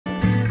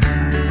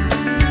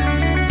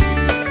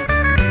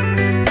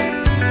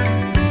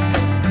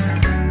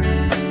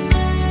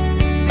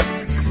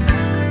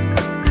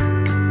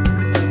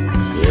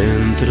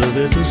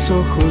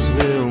ojos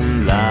veo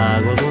un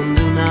lago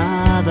donde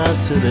una hada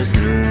se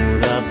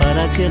desnuda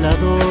para que la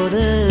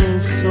adore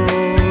el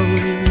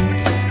sol.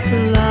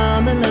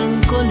 La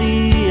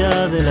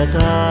melancolía de la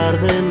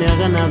tarde me ha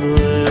ganado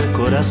el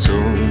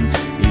corazón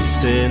y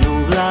se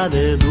nubla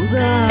de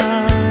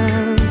dudas.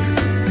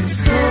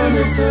 Son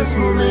esos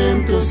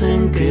momentos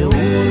en que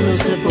uno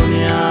se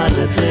pone a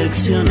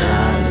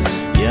reflexionar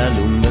y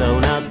alumbra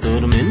una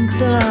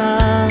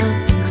tormenta.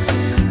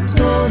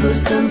 Todo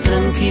es tan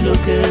tranquilo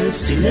que el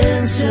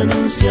silencio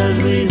anuncia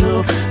el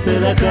ruido de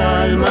la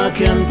calma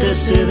que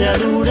antecede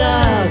al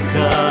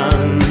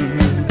huracán.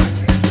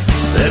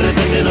 De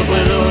repente no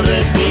puedo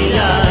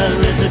respirar,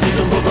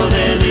 necesito un poco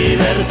de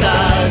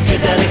libertad. Que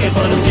te aleje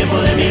por un tiempo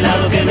de mi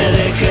lado, que me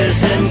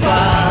dejes en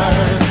paz.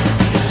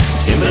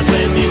 Siempre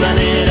fue mi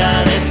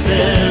manera de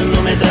ser,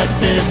 no me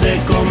trates de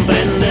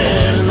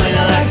comprender. No hay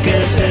nada que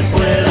se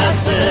pueda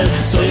hacer,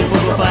 soy un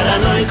poco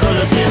paranoico,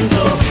 lo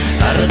siento.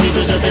 A ratito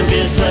ya te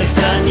empiezo a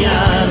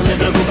extrañar, me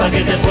preocupa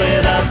que te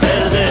pueda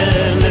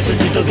perder.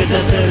 Necesito que te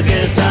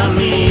acerques a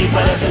mí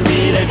para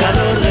sentir el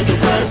calor de tu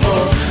cuerpo.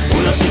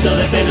 Un osito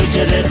de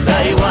peluche de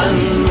Taiwán,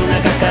 una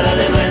cáscara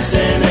de nuez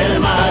en el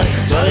mar.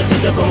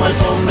 Suavecito como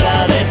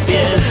alfombra de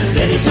piel,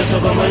 delicioso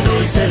como el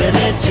dulce de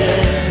leche.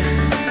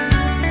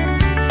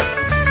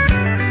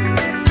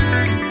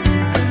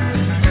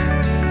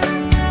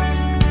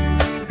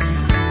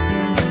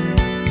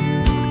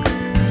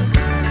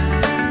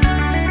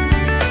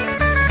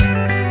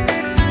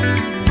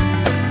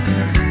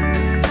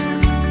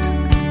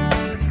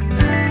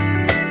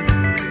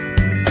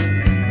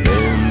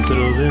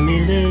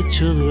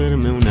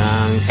 Duerme un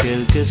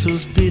ángel que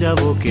suspira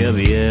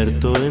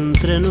boquiabierto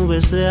entre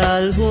nubes de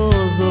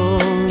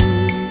algodón.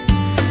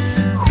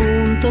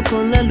 Junto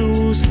con la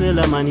luz de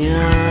la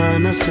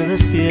mañana se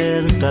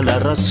despierta la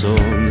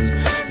razón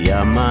y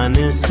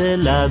amanece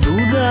la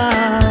duda.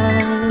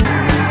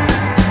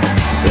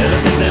 De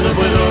repente no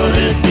puedo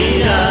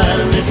respirar,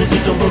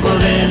 necesito un poco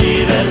de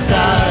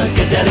libertad.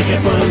 Que te alejes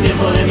por un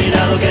tiempo de mi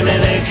lado, que me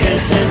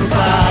dejes en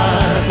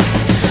paz.